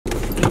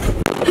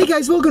Hey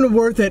guys, welcome to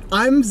Worth It.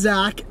 I'm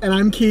Zach and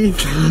I'm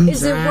Keith.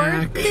 Is it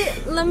worth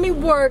it? Let me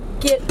work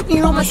it. You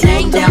know my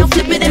thing down,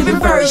 flip it and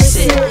reverse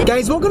it.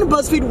 Guys, welcome to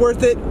BuzzFeed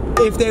Worth It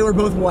if they were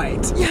both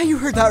white. Yeah, you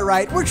heard that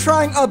right. We're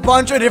trying a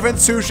bunch of different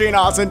sushi in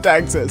Austin,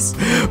 Texas.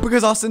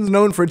 Because Austin's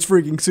known for its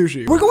freaking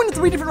sushi. We're going to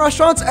 3 different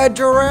restaurants at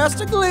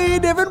drastically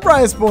different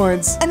price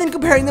points. And then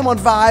comparing them on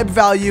vibe,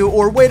 value,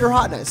 or waiter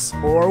hotness.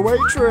 Or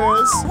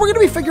waitress. We're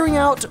gonna be figuring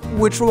out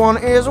which one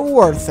is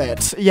worth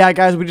it. Yeah,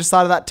 guys, we just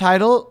thought of that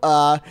title.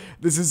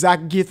 This is Zach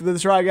and Keith with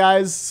this right,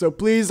 guys. So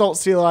please don't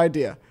steal our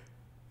idea.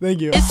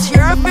 Thank you. It's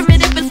your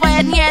primitive is why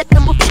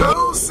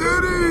Show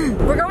City!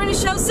 We're going to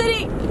Show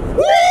City.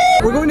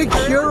 We're going to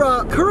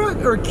Kura.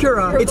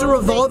 It's a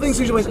revolving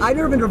sushi place. I've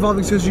never been to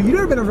revolving sushi. You've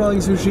never been to revolving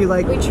sushi.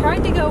 Like, we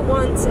tried to go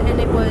once and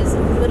it was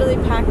literally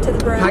packed to the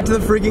brim. Packed to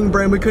the freaking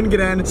brim. We couldn't get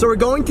in. So we're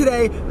going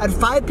today at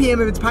 5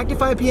 p.m. If it's packed at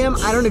 5 p.m.,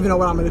 I don't even know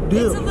what I'm gonna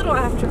do. It's a little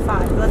after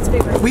 5. Let's be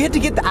real. We had to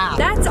get the app.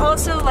 That's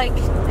also like,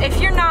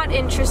 if you're not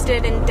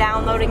interested in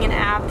downloading an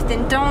app,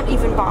 then don't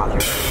even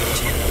bother.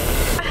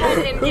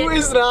 Who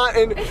is not?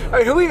 And I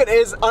mean, who even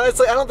is?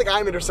 Honestly, I don't think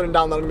I'm interested in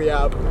downloading the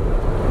app.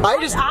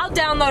 I'll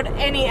download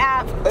any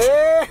app.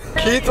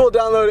 Keith will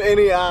download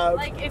any app.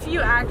 Like, if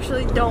you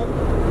actually don't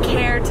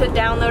care to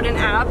download an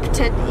app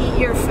to eat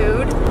your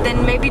food,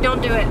 then maybe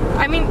don't do it.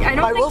 I mean,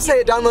 I will say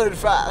it downloaded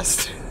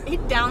fast.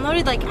 It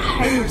downloaded like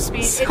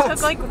hyperspeed. It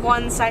took like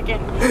 1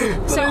 second.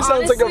 So it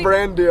sounds like a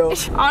brand deal.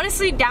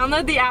 Honestly,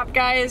 download the app,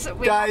 guys.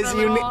 Guys,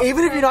 even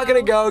if you're not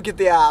gonna go, get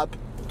the app.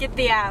 Get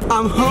the app.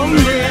 I'm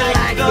hungry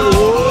like the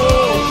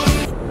wolf.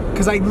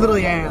 Cause I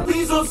literally am.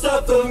 Please don't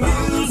stop the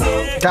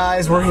music.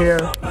 Guys, we're here.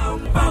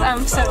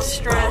 I'm so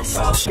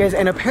stressed. Guys,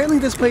 and apparently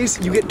this place,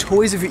 you get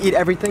toys if you eat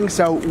everything,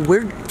 so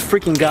we're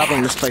freaking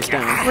gobbling this place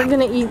down. We're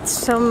gonna eat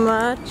so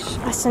much.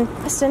 Listen.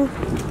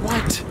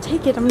 What?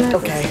 Take it, I'm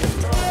nervous. Okay.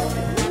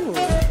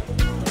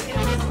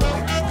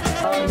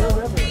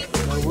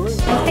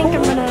 I think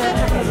I'm gonna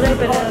have a little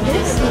bit of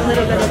this, a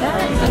little bit of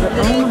that.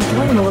 I'm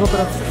doing a little bit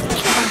of...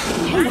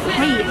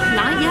 Hey,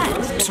 not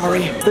yet.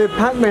 Sorry. The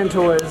Pac-Man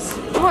toys.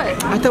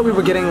 What? I thought we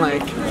were getting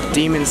like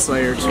Demon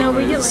Slayer toys. No,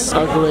 we get like...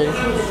 Ugly.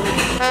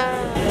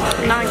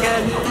 Not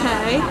good.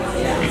 Hey.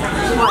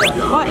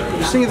 What? I'm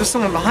just thinking there's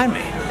someone behind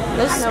me.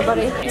 There's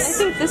nobody. I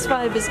think this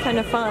vibe is kind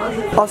of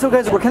fun. Also,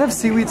 guys, we're kind of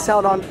seaweed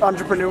salad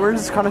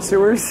entrepreneurs,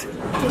 connoisseurs. Do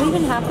we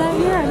even have that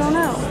here? I don't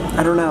know.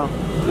 I don't know.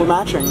 We're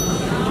matching.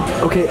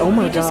 Okay, oh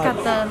my god. We just got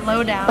the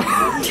lowdown.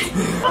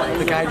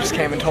 The guy just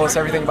came and told us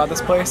everything about this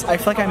place. I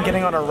feel like I'm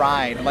getting on a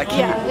ride. Like,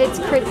 yeah, it's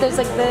great. There's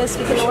like this.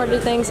 We can order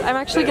things. I'm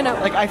actually gonna.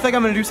 Like, I feel like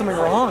I'm gonna do something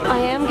wrong. I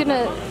am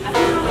gonna.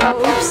 Oh,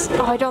 oops.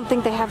 Oh, I don't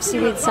think they have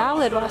seaweed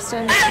salad,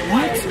 Weston.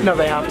 What? No,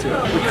 they have to.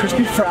 With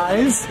crispy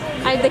fries?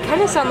 They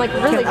kind of sound like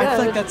really good. I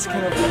feel like that's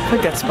kind of. I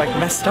think that's like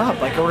messed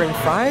up. Like ordering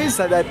fries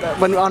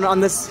when on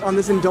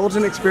this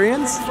indulgent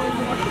experience.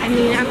 I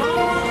mean,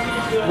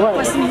 what?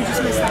 Weston, you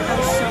just missed that. That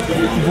was so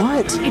good.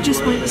 What? It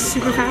just went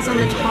super fast on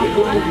the top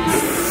one.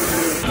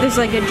 There's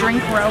like a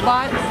drink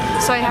robot,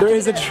 so I have to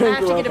get a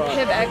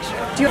Pib Extra.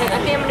 I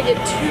think I'm gonna get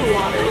 2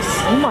 waters.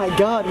 Oh my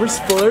god, we're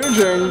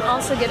splurging. And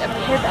also get a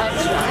Pib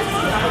Extra.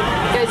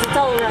 Guys, it's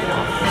all right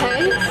off.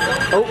 Okay?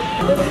 Oh.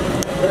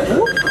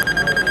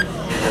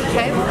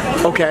 Okay.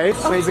 Okay.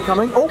 Is it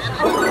coming? Oh.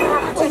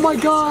 Oh my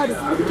god.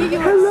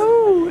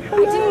 Hello.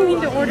 I didn't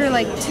mean to order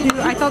like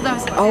 2. I thought that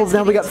was. Oh,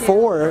 now we got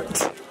 4.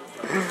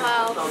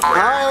 Wow.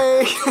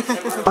 Hi.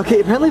 Okay,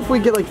 apparently if we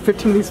get like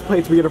 15 of these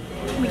plates, we get a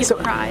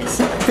prize.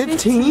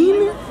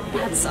 15?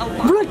 That's a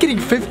lot. We're not getting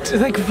 50.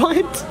 Like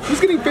what? Who's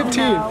getting 15?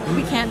 No,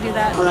 we can't do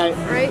that. All right.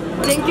 Right?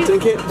 Thank you.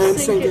 Sink it and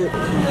sink it.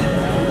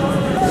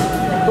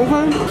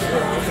 Okay.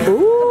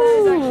 Ooh.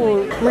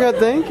 Oh my god,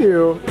 thank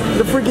you.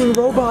 The freaking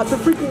robot. The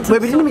freaking.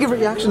 Wait, we didn't even give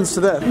reactions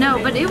to this. No,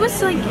 but it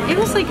was like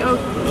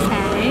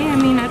okay. I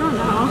mean, I don't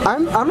know.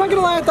 I'm not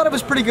gonna lie, I thought it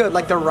was pretty good.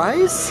 Like the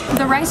rice.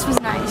 The rice was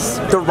nice.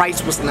 The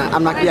rice was not.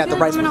 I'm not. But yeah, the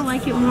rice. I'm gonna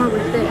like it more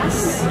with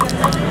this.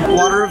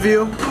 Water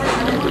review.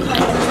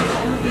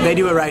 They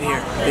do it right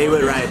here. They do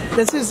it right.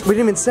 This is. We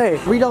didn't even say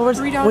 $3.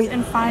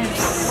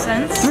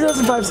 $3.05.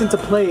 $3.05 a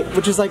plate,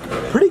 which is like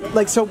pretty.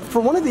 Like so for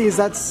one of these,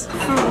 that's.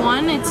 For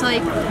one, it's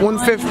like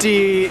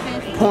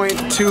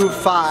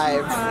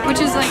 150.25. Which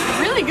is like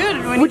really good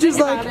when which you is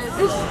think like.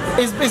 about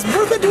it. Is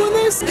worth it doing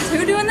this? Is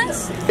who doing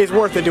this? It's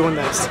worth it doing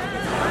this.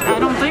 I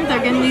don't think they're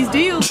getting these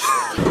deals.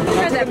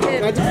 Try that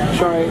Pib.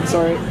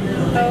 Sorry.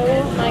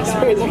 Oh my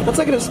god. That's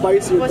like a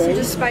spicy Wasn't thing.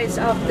 just spiced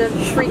up the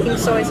freaking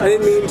soy sauce. I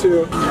didn't mean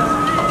to.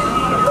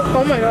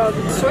 Oh my god,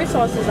 the soy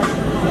sauce is like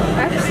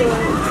excellent.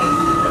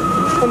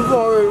 I'm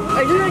sorry.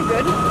 Are you doing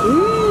good?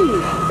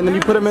 Mmm. And then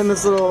you put them in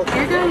this little.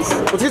 Here, guys.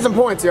 Let's get some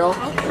points, y'all.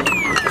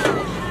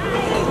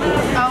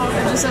 Oh,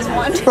 it just says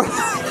 1.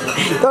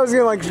 That was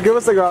gonna like give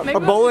us like a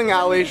bowling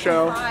alley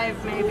show.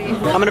 5, maybe.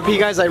 I'm gonna pee,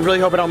 guys. I really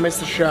hope I don't miss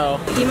the show.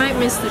 You might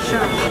miss the show.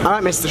 I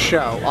might miss the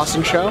show.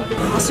 Austin show?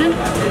 Austin?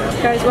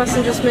 Guys,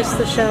 Weston just missed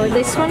the show.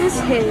 This one is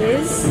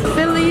his.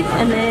 Philly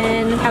and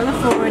then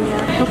California.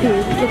 I hope he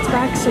gets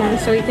back soon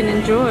so he can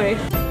enjoy.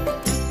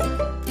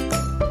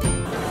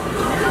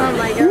 Oh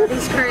my god,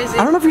 he's crazy.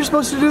 I don't know if you're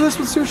supposed to do this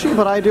with sushi,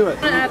 but I do it.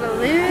 I'm gonna add a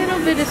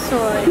little bit of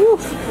soy. Woo.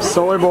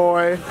 Soy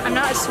boy. I'm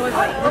not a soy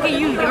boy. Look at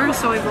you, you're a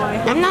soy boy.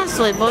 I'm not a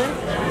soy boy.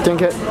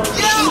 Dink it.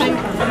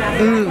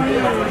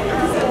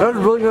 That's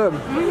really good.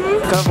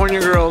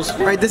 California girls.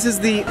 All right, this is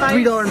the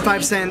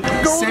 $3.05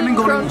 salmon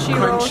golden crunchy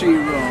roll.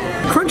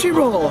 Crunchy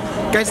roll.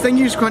 Guys, thank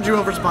you to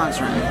Crunchyroll for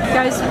sponsoring.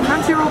 Guys,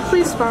 Crunchyroll,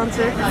 please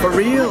sponsor. For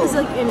real. It's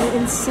like an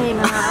insane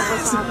amount of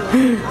what's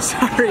happening.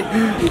 Sorry.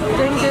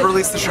 Drink it.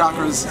 Release the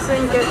chakras.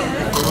 Drink it.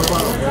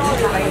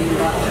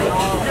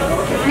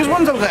 This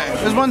one's okay.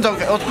 This one's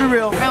okay. Let's be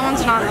real. That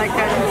one's not that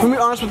good. Can we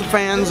be honest with the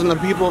fans and the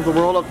people of the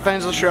world,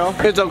 fans of the show?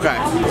 It's okay.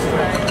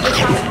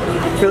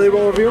 Philly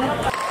roll review?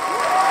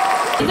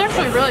 It's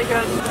actually really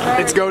good.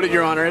 It's goated,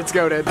 Your Honor. It's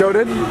goated.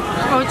 Goated?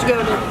 Oh, it's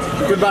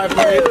goated. Goodbye,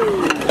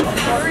 Philly.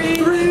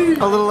 Three.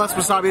 A little less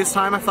wasabi this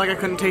time. I feel like I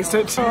couldn't taste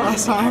it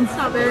last time. It's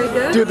not very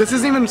good. Dude, this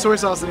isn't even soy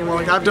sauce anymore.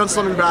 Like, I've done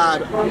something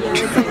bad.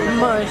 It's like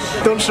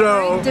mush. Don't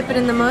show. Dip it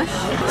in the mush.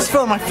 It's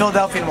filling my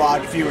Philadelphian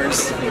vlog,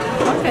 viewers.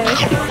 Okay.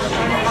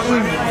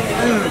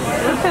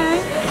 Okay.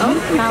 Oh,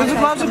 This is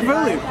classic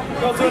Philly.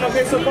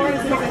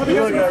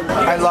 Really good.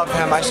 I love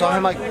him. I saw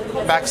him like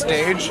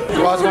backstage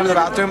while I was going to the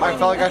bathroom. I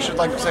felt like I should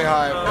like say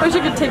hi. I wish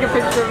I could take a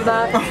picture of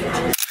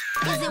that.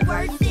 Is it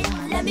worth it?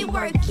 Let me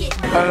work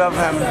it. I love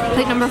him.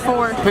 Plate number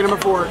 4. Plate number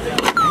 4.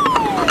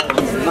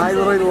 I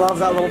literally love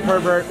that little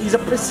pervert. He's a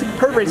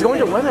pervert. He's going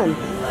to women.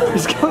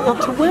 He's going up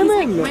to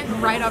women. Went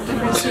right up to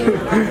her too.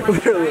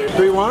 Literally.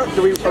 Do we want?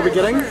 Are we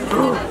getting?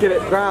 Get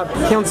it. Grab.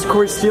 Counts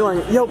Corey's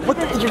stealing. Yo, what?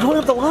 You're going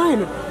up the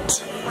line.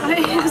 I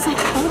was like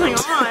holding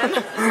on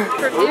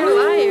for dear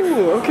life.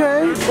 Ooh,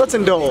 okay. Let's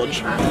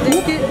indulge.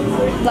 Didn't get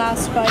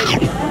last bite.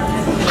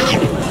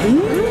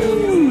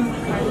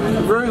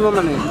 Very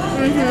lemony.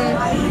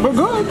 But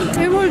good.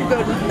 It was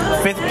good.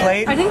 5th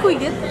plate. I think we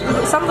get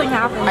something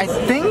happens. I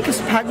think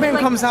Pac-Man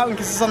comes out and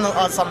kisses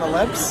us on the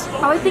lips.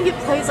 Oh, I think it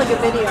plays like a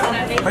video.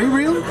 Are you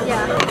real?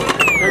 Yeah.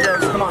 Here it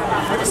goes. Come on.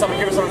 Give us something.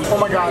 Give us something. Oh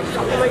my god.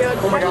 Oh my god.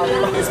 Oh my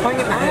god. It's playing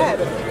an ad.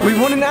 We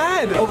won an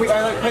ad. Oh,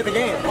 I like played the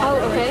game. Oh,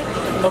 okay.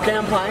 Okay,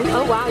 I'm playing.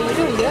 Oh wow, you're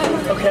doing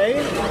good.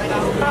 Okay.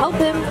 Help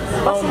him.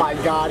 Oh my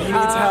god. He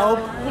needs help.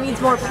 He needs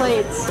more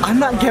plates. I'm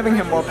not giving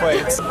him more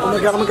plates. Oh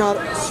my god. Oh my god.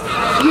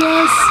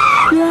 Yes.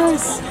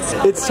 Yes.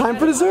 It's time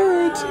for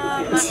dessert.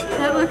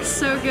 That looks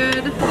so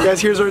good.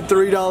 Guys, here's our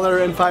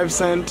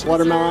 $3.05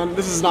 watermelon.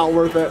 This is not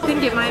worth it. I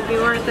think it might be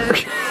worth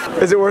it.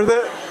 Is it worth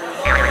it?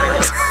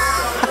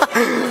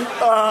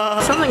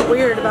 Something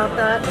weird about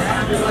that.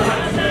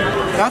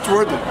 That's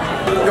worth it.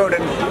 Go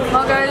then.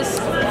 Well guys,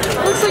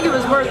 looks like it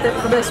was worth it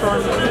for this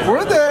one.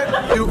 Worth it.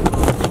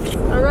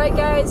 Alright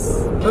guys.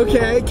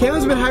 Okay,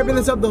 Cam's been hyping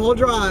this up the whole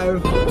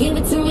drive. Give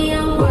it to me,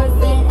 I'm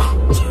worth it.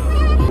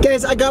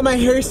 Guys, I got my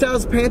Harry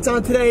Styles pants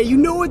on today. You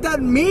know what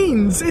that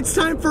means. It's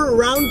time for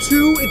round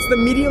 2. It's the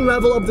medium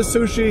level of the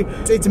sushi.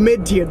 It's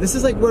mid-tier. This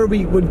is like where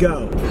we would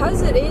go.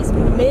 Because it is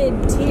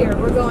mid-tier,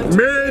 we're going to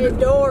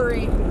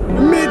Midori.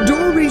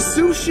 Midori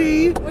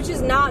sushi. Which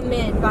is not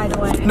mid, by the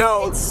way.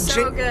 No. It's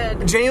so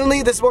good.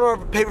 Genuinely, this is one of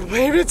our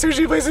favorite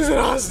sushi places in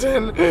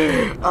Austin.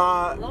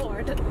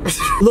 Lord.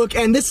 Look,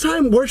 and this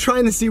time we're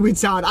trying the seaweed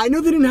salad. I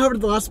know they didn't have it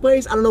at the last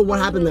place. I don't know what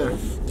happened there.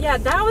 Yeah,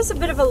 that was a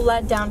bit of a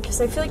letdown because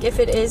I feel like if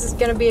it is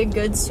going to be a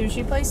good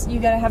sushi place, you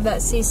gotta have that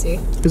CC.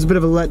 It was a bit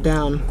of a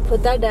letdown.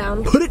 Put that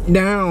down. Put it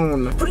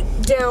down. Put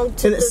it down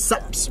to And it the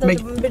sucks.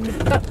 baby.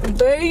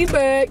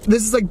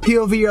 This is like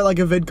POV or like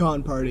a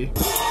VidCon party.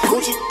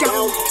 Push it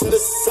down to the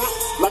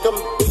socks like I'm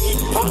Biggie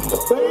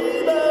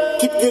Papa.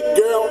 Keep your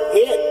girl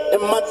head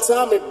in my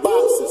Tommy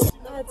boxes.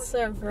 That's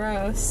so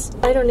gross.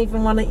 I don't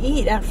even want to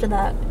eat after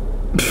that.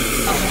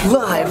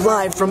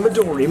 Live from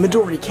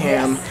Midori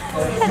Cam.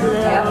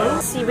 Hello.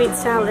 Seaweed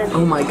salad.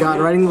 Oh my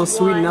god, writing little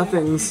sweet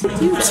nothings.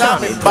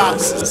 Tommy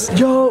boxes.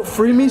 Yo,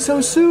 free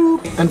miso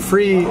soup and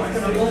free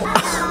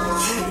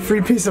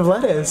piece of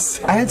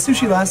lettuce. I had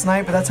sushi last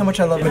night, but that's how much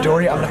I love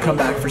Midori. I'm gonna come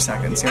back for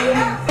seconds. You know what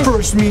I mean?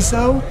 First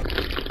miso.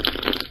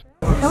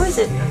 How is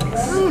it?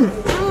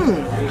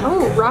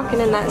 Oh, rocking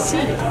in that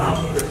seat.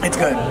 It's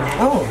good.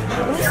 Oh.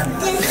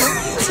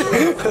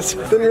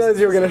 Didn't realize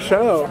you were gonna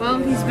show. Well,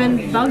 he's been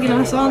bugging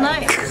us all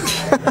night.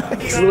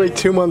 He's literally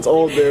 2 months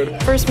old,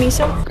 dude. First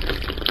miso.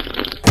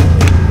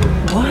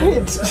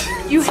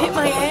 What? You hit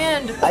my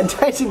hand. I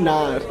did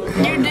not.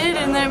 You did,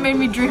 and then it made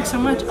me drink so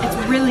much. It's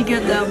really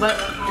good though, but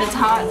it's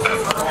hot.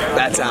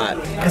 That's hot.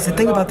 Because the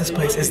thing about this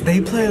place is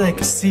they play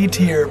like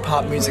C-tier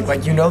pop music.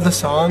 Like, you know the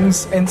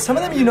songs, and some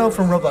of them you know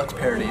from Roblox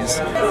parodies.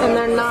 And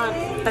they're not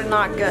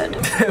good.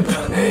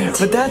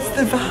 But that's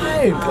the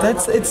vibe.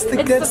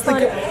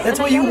 That's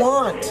what you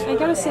want. I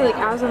gotta say, like,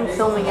 as I'm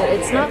filming it,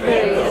 it's not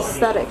very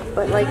aesthetic,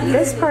 but like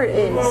this part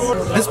is.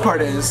 This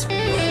part is.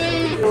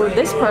 Or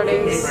this part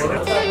is.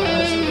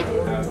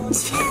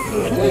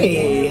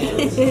 Hey.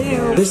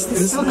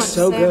 This looks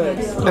so good.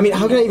 I mean,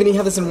 how can I even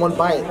have this in one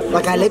bite?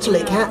 Like, I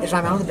literally can't. Is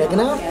my mouth big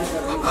enough?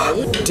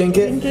 Dink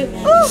it.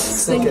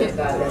 Sink it.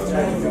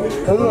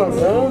 Oh my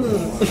god.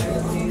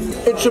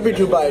 It should be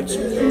 2 bites.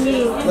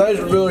 That is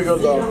really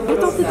good though. I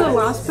thought that the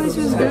last place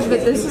was good,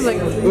 but this is like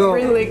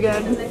really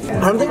good.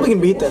 I don't think we can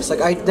beat this.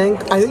 Like I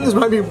think this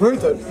might be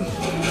worth it.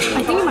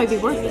 I think it might be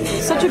worth it.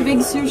 Such a big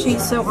sushi,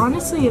 so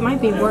honestly it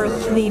might be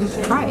worth the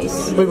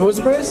price. Wait, what was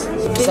the price?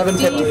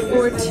 $7.50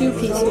 for 2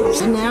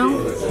 pieces. And now,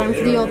 time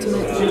for the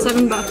ultimate.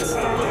 $7 bucks.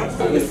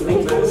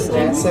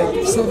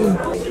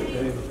 $7.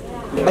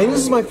 I think this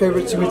is my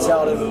favorite seaweed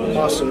salad in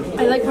Austin.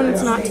 I like when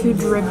it's not too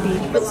drippy,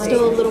 but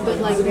still a little bit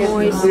like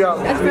moist. Yeah.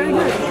 That's very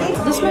good.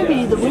 This might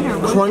be the winner.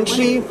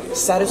 Crunchy,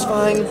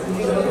 satisfying.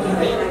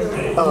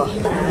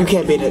 You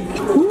can't beat it.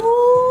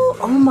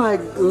 Oh my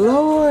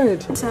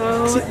lord!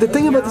 So see, the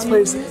thing about this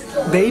place,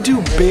 they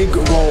do big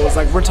rolls.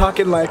 Like we're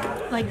talking like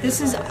this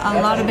is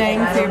a lot of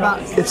bang for your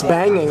buck. It's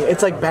banging.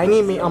 It's like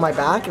banging me on my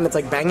back, and it's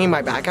like banging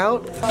my back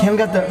out. Cam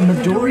got the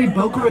Midori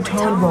Boca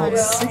Raton roll,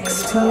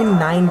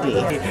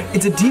 $16.90.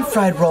 It's a deep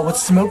fried roll with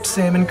smoked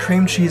salmon,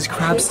 cream cheese,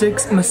 crab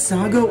sticks,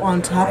 masago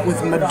on top with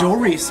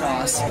Midori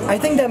sauce. I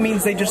think that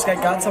means they just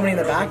got somebody in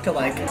the back to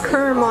like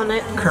Kerm on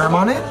it. Kerm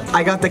on it.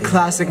 I got the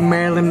classic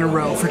Maryland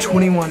roll for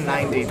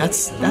 $21.90.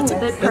 That's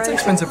an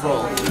expensive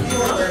roll,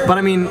 but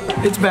I mean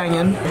it's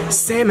banging.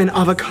 Salmon,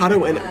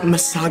 avocado, and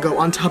masago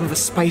on top of a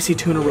spicy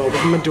tuna roll with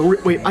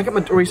Midori. Wait, I got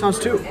Midori sauce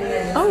too.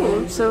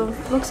 Oh, so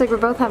looks like we're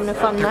both having a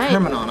fun night.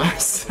 Kerming on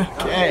us.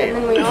 Okay. And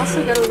then we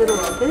also got a little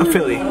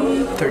Philly.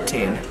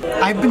 13.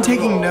 I've been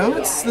taking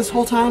notes this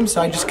whole time,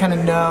 so I just kind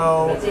of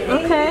know.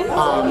 Okay.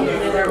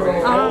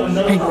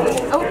 Hey.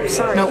 Oh,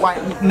 sorry. No, why?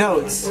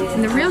 Notes.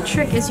 And the real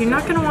trick is you're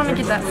not going to want to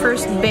get that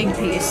first big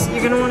piece.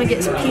 You're going to want to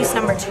get piece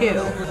number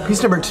 2.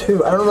 Piece number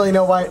 2. I don't really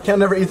know why. Kel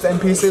never eats the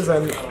end pieces,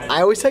 and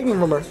I always take them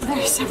from her.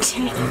 They're so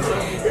tasty.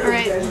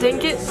 Alright,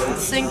 dink it,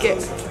 sink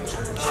it.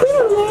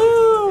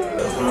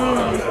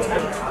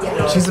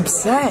 She's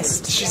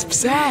obsessed. She's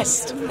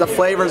obsessed. The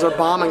flavors are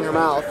bombing her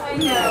mouth.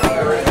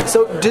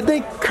 So, did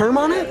they kerm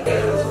on it?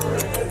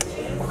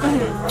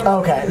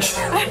 Okay.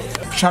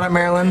 Shout out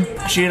Marilyn.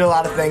 She did a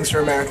lot of things for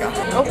America.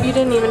 Oh, you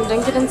didn't even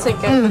dink it and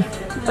sink it.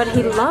 But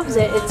he loves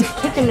it. It's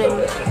kicking him.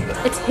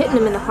 It's hitting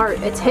him in the heart.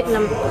 It's hitting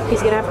him.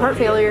 He's gonna have heart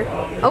failure.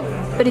 Oh,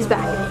 but he's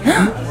back.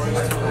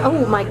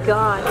 Oh my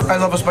god. I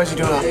love a spicy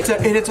tuna. It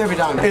hits every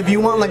time. If you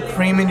want like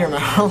cream in your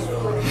mouth,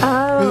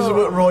 this is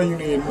what roll you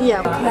need.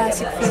 Yeah,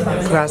 classic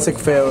food. Classic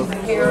Phil.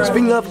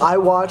 Speaking of, I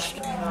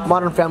watched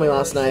Modern Family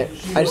last night.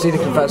 I just need to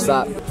confess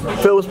that.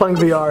 Phil was playing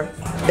VR.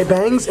 It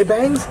bangs, it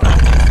bangs.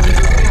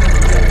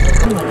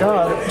 Oh my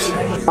god.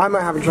 I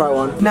might have to try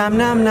one. Nom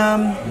nom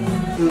nom.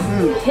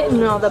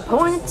 Hitting all the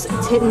points.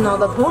 It's hitting all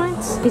the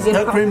points. He's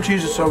gonna that cream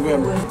cheese is so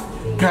good.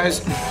 Guys.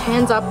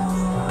 Hands up.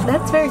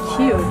 That's very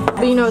cute.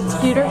 But you know what's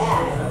cuter?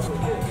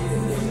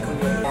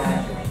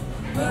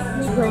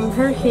 Bring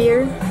her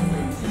here.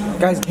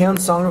 Guys,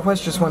 Kalen's song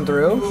request just went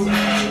through.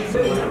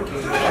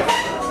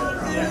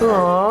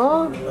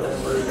 Aww.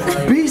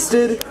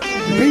 Beasted.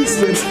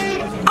 Beasted.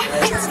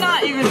 It's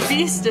not even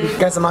beasted.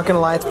 Guys, I'm not gonna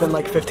lie, it's been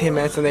like 15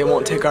 minutes and they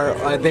won't take our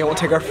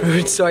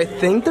food, so I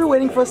think they're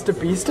waiting for us to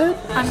beast it.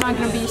 I'm not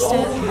gonna beast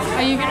it.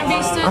 Are you gonna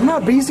beast it? I'm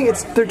not beasting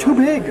it, they're too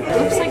big.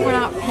 Looks like we're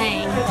not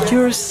paying.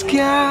 You're a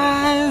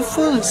sky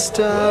full of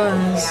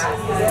stars.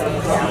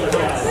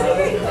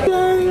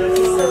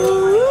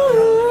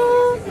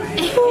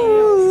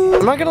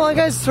 I'm not gonna lie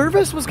guys,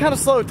 service was kind of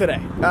slow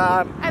today.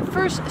 At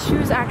first, she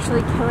was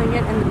actually killing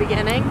it in the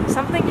beginning.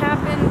 Something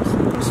happened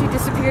and she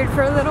disappeared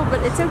for a little,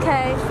 but it's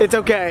okay. It's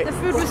okay. The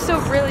food was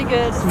still really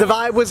good. The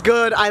vibe was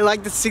good. I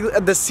like the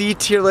C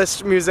tier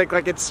list music.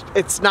 Like it's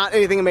not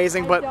anything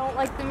amazing, but I don't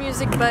like the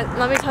music, but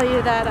let me tell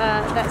you that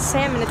that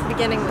salmon at the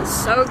beginning was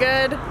so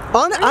good.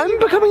 I'm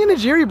becoming a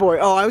Nigeri boy.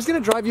 Oh, I was gonna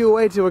drive you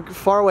away to a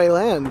faraway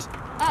land.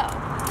 Oh.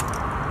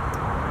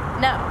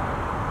 No.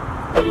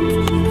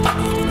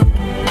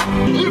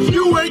 If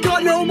you ain't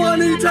got no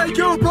money, take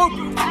your broke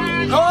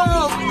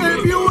home.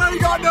 If you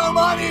ain't got no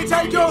money,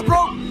 take your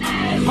broke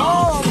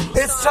home.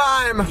 It's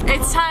time.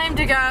 It's time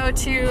to go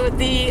to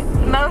the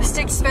most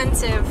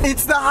expensive.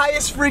 It's the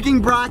highest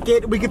freaking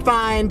bracket we could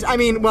find. I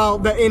mean,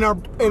 well,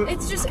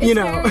 it's just,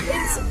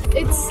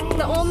 it's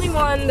the only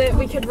one that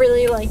we could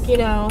really like, you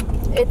know,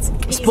 it's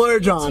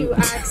splurge on. To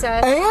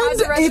access.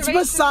 And it's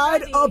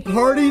beside a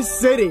party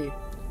city.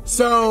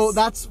 So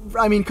that's,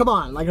 I mean, come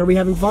on. Like, are we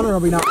having fun or are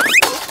we not?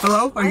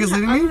 Hello? Are you guys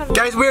leaving me?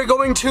 Guys, we're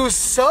going to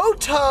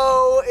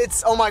Soto.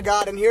 It's, oh my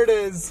god, and here it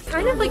is.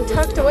 Kind of like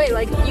tucked away,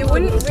 like you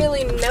wouldn't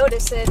really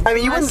notice it. I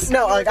mean, you wouldn't,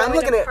 no, like I'm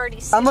looking at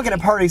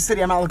Party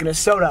City, I'm not looking at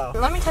Soto.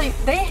 Let me tell you,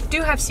 they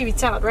do have seaweed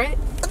salad, right?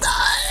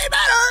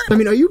 I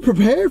mean, are you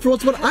prepared for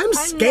what's what? I'm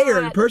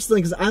scared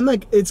personally because I'm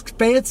like, it's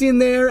fancy in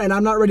there and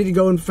I'm not ready to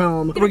go and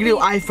film. We're gonna do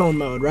iPhone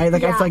mode, right?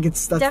 Like, yeah, I feel like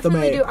that's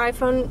definitely the do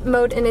iPhone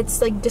mode and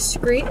it's like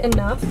discreet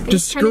enough.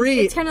 Discreet.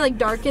 It's kind of like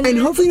dark in and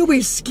there. hopefully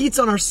nobody skeets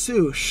on our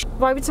sushi.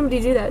 Why would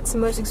somebody do that? It's the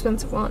most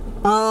expensive one.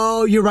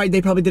 Oh, you're right.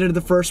 They probably did it at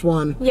the first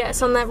one.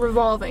 Yes, on that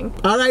revolving.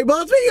 All right, well,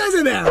 let's meet you guys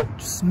in there.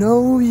 Just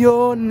know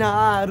you're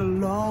not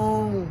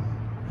alone.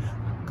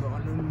 I'm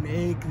gonna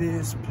make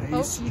this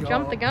place. Oh, you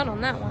jumped the gun on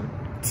that one.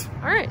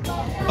 All right.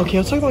 Okay,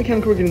 let's talk about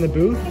Ken Koury getting the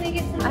booth.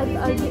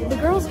 The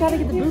girls gotta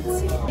get the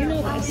booths. You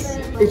know this.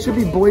 It should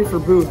be boy for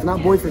booth,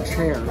 not boy for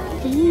chair.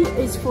 B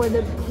is for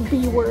the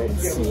B word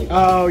seat.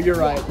 Oh, you're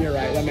right.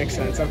 That makes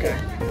sense. Okay.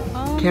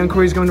 Ken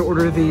Koury's going to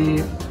order the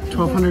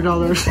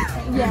 $1,200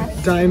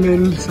 Yes.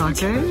 diamond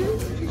sake.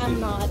 I'm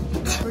not.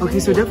 Okay,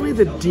 so definitely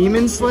the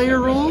Demon Slayer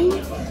roll.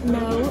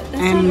 No, that's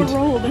And- not a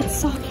roll. That's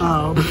sake.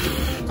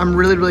 Oh, I'm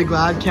really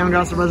glad Cam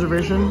got us a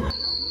reservation.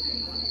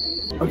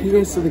 Okay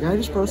guys, so the guy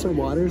just brought us our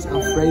waters,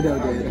 Alfredo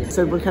did. He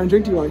said, what kind of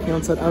drink do you want?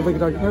 Cam said, I'd like a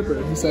Dr.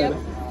 Pepper. He said,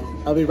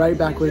 I'll be right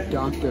back with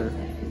doctor.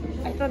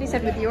 I thought he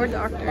said with your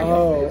doctor.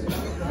 Oh.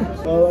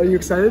 Well, are you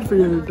excited for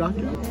your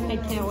doctor? I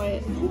can't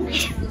wait.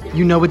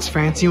 You know it's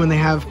fancy when they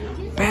have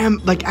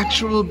like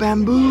actual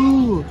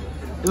bamboo.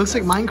 It looks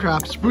like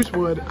Minecraft, spruce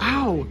wood.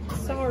 Ow.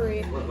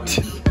 Sorry.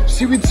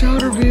 Seaweed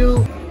salad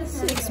reveal.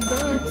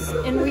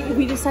 $6. And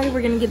we decided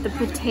we're gonna get the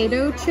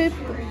potato chip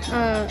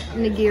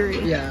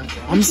nigiri. Yeah,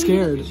 I'm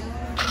scared.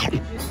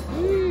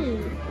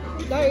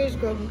 That is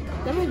good.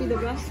 That might be the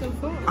best so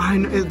far. I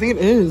think it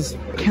is.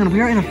 Ken,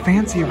 we are in a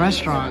fancy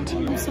restaurant.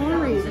 I'm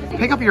sorry.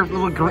 Pick up your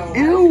little girl.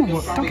 Ew!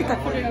 Don't get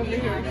that. Put it over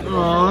here.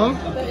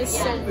 Aww. That is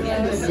so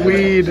gross.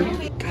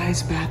 Weed.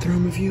 Guys,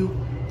 bathroom review.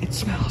 It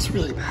smells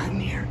really bad in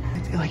here.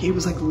 It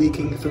was like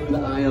leaking through the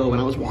aisle when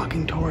I was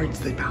walking towards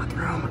the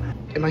bathroom.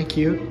 Am I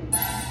cute?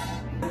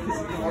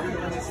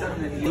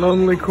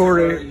 Lonely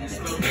Koury.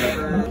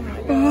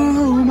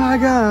 Oh my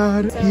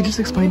god. He just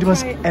explained to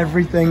us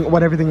everything,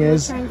 what everything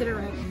is. Try and get it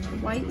right.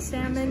 White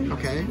salmon,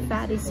 Okay.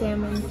 fatty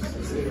salmon,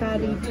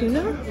 fatty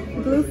tuna,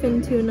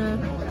 bluefin tuna.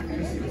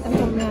 I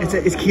don't know.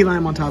 It's key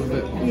lime on top of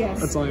it. Yes.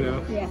 That's all I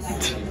know.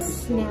 Yes.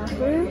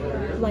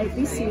 Snapper,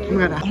 lightly seared. Oh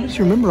my god, how did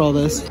you remember all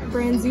this?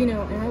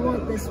 Branzino, and I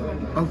want this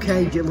one.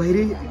 Okay, get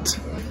lady.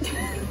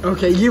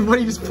 Okay, what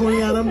are you just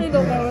pointing at him? I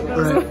don't know what that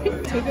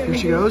was. Right. Here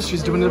she goes.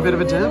 She's doing a bit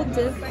of a dip.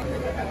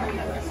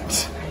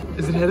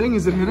 Is it hitting?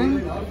 Is it hitting?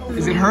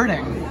 Is it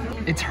hurting?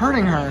 It's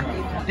hurting her.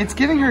 It's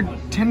giving her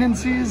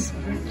tendencies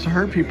to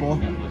hurt people.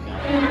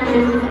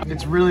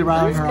 It's really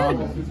riling her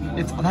on.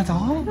 That's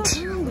all?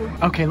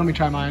 Okay, let me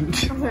try mine.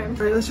 Okay. Alright,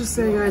 let's just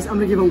say, guys, I'm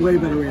gonna give a way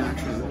better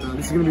reaction.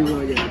 This is gonna be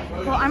really good.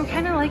 Well, I'm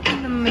kind of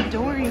liking the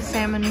Midori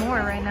salmon more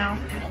right now.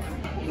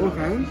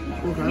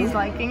 Okay. He's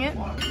liking it.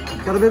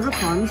 Got a bit of a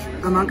punch.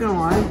 I'm not gonna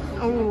lie.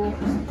 Oh,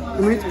 I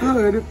mean, it's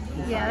good.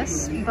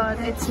 yes, but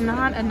it's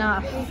not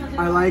enough.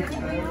 I like the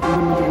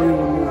Midori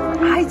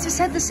one more. I just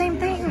said the same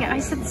thing. I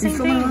said the same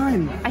still thing.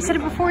 mine. I said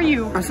it before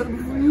you. I said it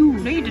before you.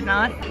 No, you did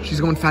not.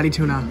 She's going fatty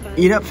tuna.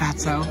 Eat up,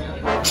 fatso.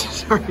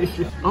 Sorry.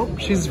 Oh,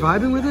 she's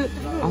vibing with it?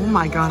 Oh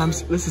my god,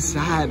 this is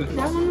sad.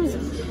 That one was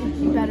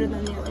better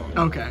than the other.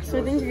 Okay. So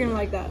I think you're gonna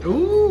like that.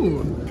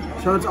 Ooh.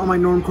 Shout out to all my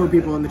normcore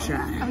people in the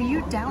chat. Oh,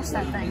 you doused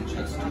that thing.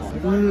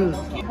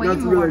 Way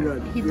That's more. really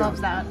good. He loves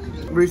that.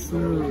 Very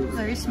smooth.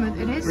 Very smooth.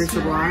 It is Very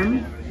smooth.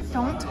 sublime.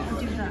 Don't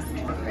do that.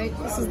 Right,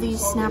 this is the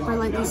snapper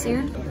lightly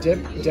seared.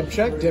 Dip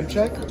check.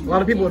 A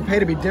lot of people would pay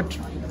to be dipped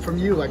from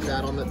you like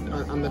that on the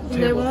table.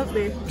 They won't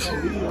be.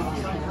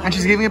 And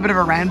she's giving a bit of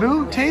a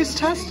Ranboo taste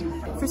test.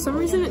 For some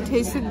reason, it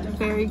tasted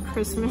very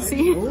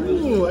Christmassy.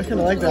 Ooh, I kind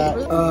of like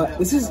that.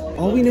 This is,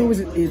 all we know is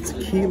it's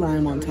key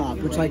lime on top,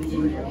 which like,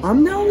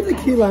 I'm down with the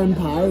key lime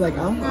pie. Like,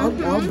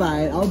 I'll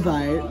buy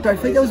it. I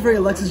think that was very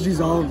Alexis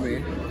Giselle of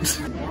me.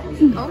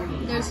 Oh,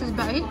 there's his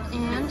bite,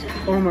 and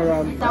Oh my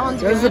god. That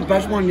one's That's good. the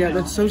best one yet.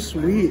 That's so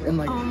sweet and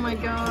like, oh my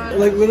god.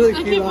 like literally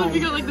I key can't believe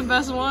you lime. got like the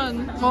best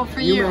one. Well, for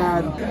you. You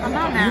mad? I'm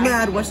not mad. You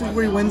mad? Weston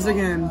Koury wins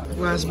again.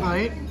 Last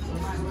bite.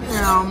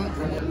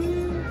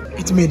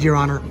 It's mid, Your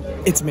Honor.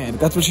 It's mid.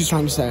 That's what she's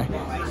trying to say.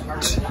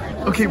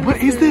 Okay, what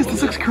is this?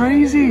 This looks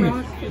crazy.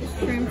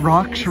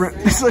 Rock shrimp.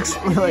 This looks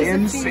really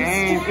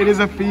insane. It is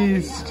a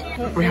feast.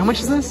 Wait, how much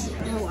is this?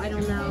 Oh, I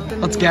don't know.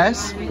 Let's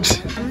guess.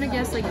 I'm gonna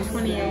guess like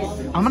 28.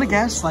 I'm gonna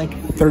guess like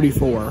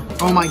 34.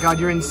 Oh my god,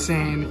 you're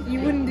insane. You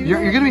wouldn't do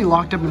You're that? gonna be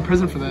locked up in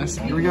prison for this.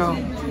 Here we go.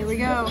 Here we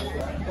go.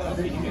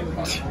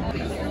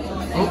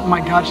 Oh my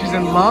god, she's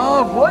in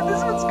love. What?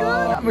 This one's good.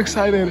 I'm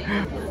excited.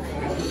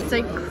 It's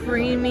like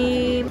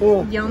creamy,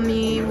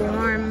 yummy,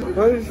 warm.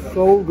 That is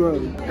so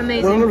good.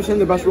 Amazing. 100%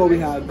 the best roll we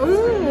had.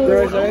 Ooh,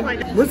 Dare I say? oh my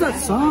god. What's that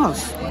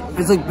sauce?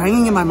 It's like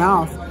banging in my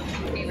mouth.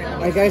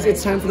 Alright guys,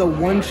 it's time for the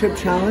one chip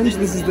challenge.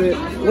 This is the,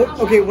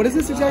 what is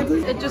this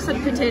exactly? It just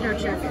said potato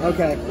chip.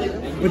 Okay,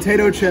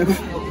 potato chip.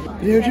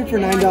 Potato chip for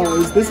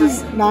 $9. This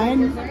is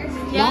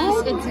 $9?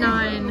 Yes, it's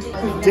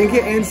 9. Dink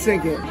it and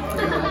sink it.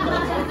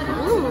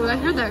 Ooh, I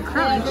heard that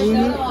crunch.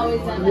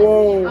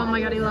 Whoa. Oh my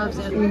god, he loves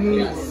it.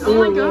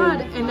 Oh my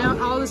god, and now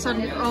all of a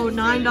sudden, oh,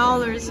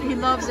 $9. He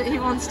loves it. He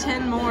wants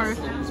 10 more.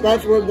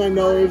 That's worth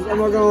 $9. I'm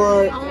not gonna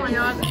lie. Oh my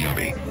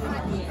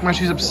god. Man,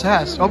 she's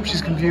obsessed. Oh,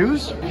 she's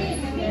confused.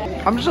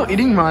 I'm just not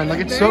eating mine. Like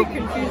it's Very so,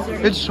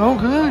 confusing. it's so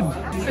good.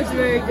 It's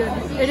very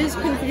good. It is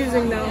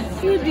confusing though.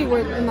 It would be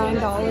worth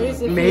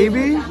 $9 if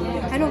Maybe.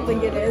 I don't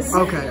think it is.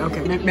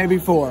 Okay. Maybe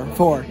four.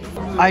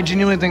 I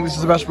genuinely think this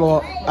is the best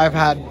roll I've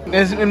had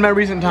in my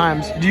recent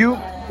times. Do you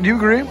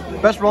agree?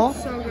 Best roll?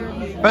 So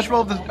good. Best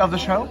roll of the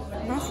show?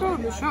 That's all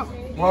the show.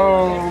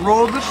 Oh,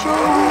 roll the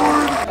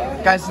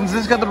show. Guys, since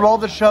this got the roll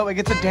of the show, it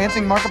gets a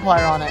dancing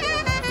Markiplier on it.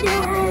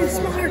 Yes,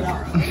 Mark.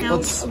 Now,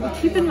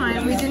 keep in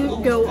mind, we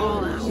didn't go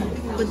all out,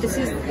 but this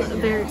is a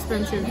very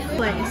expensive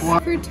place.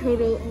 What? For a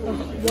total of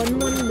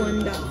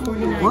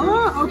 111.49.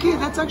 What? Okay,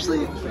 that's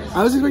actually,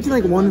 I was expecting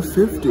like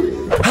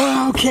 150.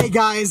 Okay,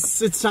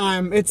 guys, it's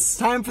time. It's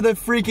time for the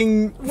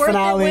freaking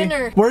finale. Worth it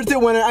winner. Worth it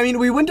winner. I mean,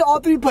 we went to all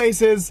 3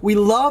 places. We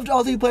loved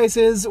all 3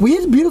 places. We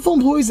had beautiful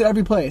employees at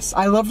every place.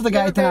 I loved the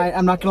guy tonight,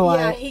 I'm not gonna lie.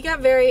 Yeah, he got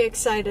very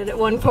excited at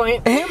one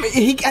point.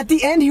 At the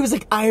end, he was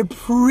like, I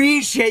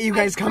appreciate you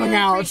guys coming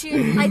out.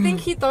 I think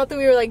he thought that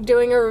we were like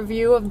doing a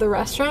review of the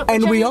restaurant.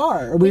 And we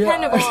are. We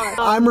kind of are.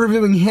 I'm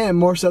reviewing him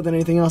more so than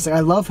anything else. Like, I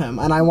love him,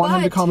 and I want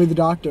him to call me the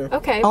doctor.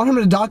 Okay. I want him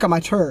to dock on my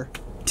tour.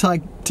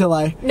 Till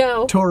I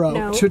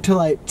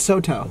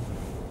Soto.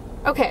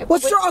 Okay.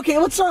 Let's start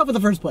off with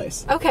the first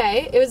place.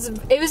 Okay, it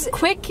was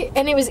quick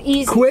and it was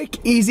easy. Quick,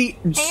 easy,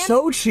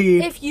 so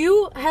cheap. If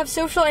you have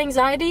social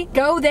anxiety,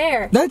 go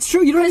there. That's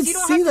true. You don't even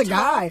see the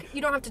guy.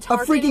 You don't have to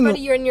talk to anybody.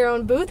 You're in your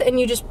own booth and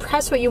you just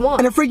press what you want.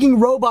 And a freaking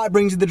robot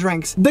brings you the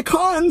drinks. The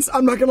cons,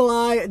 I'm not gonna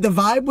lie, the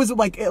vibe was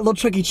like a little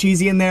Chuck E.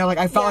 Cheesy in there. Like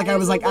I felt like I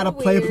was like at a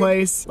play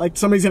place. Like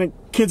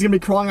kid's gonna be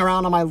crawling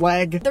around on my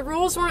leg. The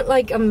rules weren't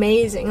like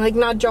amazing, like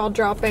not jaw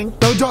dropping.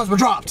 No jaws were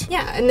dropped.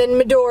 Yeah, and then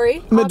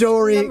Midori.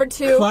 Midori, number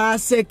 2.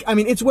 Classic. I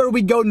mean, it's where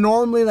we go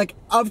normally. Like,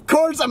 of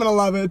course I'm gonna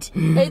love it.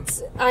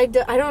 I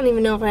don't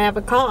even know if I have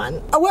a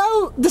con.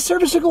 Well, the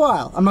service took a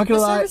while. I'm not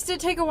gonna lie. The service did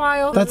take a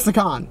while. That's the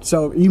con.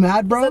 So, you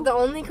mad, bro? Is that the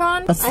only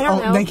con? I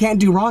don't know. They can't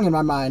do wrong in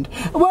my mind.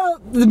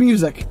 Well, the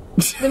music.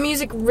 The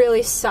music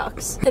really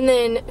sucks. And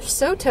then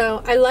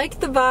Soto, I like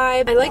the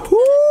vibe. I like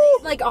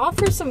they like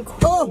offer some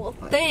cool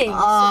things.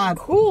 Some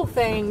cool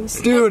things.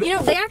 Dude. And, you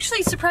know, they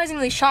actually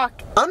surprisingly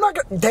shocked.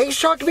 They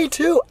shocked me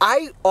too.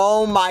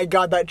 Oh my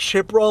god, that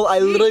chip roll, I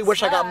literally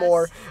wish I got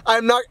more.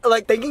 I'm not,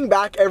 like, thinking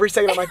back every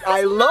second, I'm like,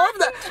 I love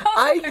that.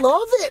 I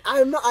love it.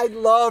 I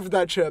loved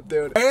that chip,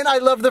 dude. And I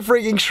love the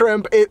freaking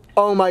shrimp.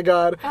 Oh my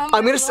god.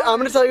 I'm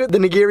gonna tell you, the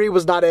nigiri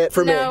was not it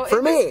for me.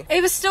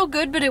 It was still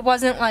good, but it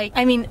wasn't like,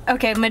 I mean,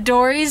 okay,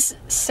 Midori's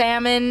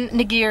salmon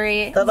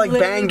nigiri. That like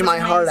banged my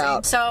heart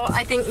out. So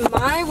I think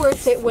my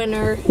worth it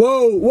winner.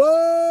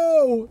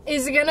 Whoa!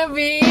 Is gonna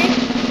be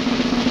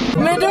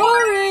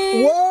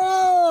Midori!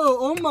 Whoa!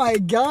 Oh my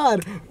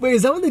god. Wait,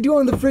 is that what they do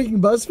on the freaking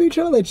BuzzFeed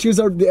channel? They choose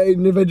the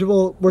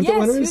individual worth it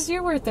winners? Yes, who's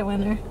your worth it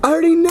winner? I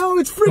already know,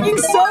 it's freaking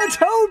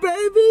Soto,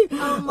 baby!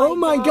 Oh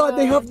my god,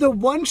 they have the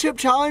one chip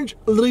challenge.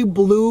 Literally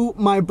blew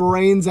my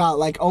brains out.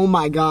 Like, oh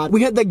my god.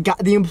 We had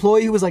the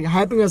employee who was like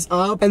hyping us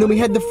up, and then we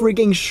had the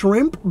freaking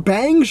shrimp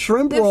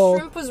roll. The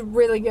shrimp was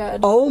really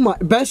good. Oh my,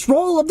 best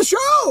roll of the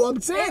show!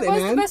 I'm saying it, man.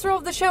 It was the best roll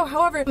of the show.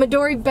 However,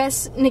 Midori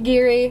best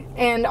nigiri,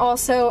 and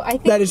also I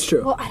think that is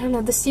true. Well, I don't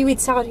know. The seaweed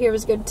salad here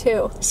was good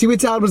too.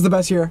 Seaweed salad was the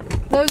best here.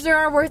 Those are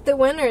our worth it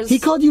winners. He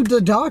called you the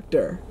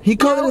doctor. He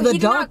called it the doctor. He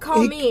did not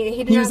call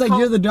me. He was like,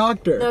 you're the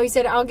doctor. No, he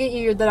said, I'll get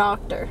you. You're the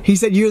doctor. He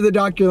said, you're the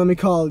doctor. Let me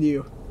call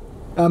you.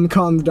 I'm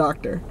calling the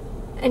doctor.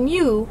 And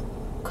you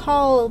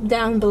call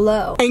down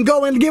below and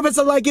go and give us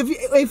a like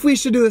if we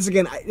should do this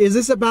again. Is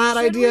this a bad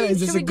idea? Is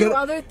this a good? Do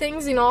other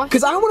things in Austin?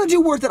 Because I want to do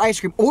Worth It ice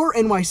cream or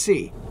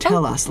NYC.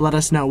 Tell us, let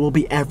us know. We'll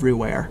be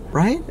everywhere,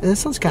 right? That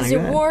sounds kind of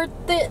good. Is it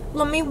worth it?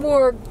 Let me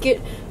work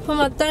it. Put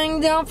my thing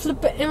down,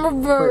 flip it, and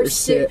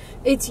reverse it.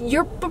 It's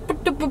your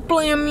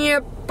blam.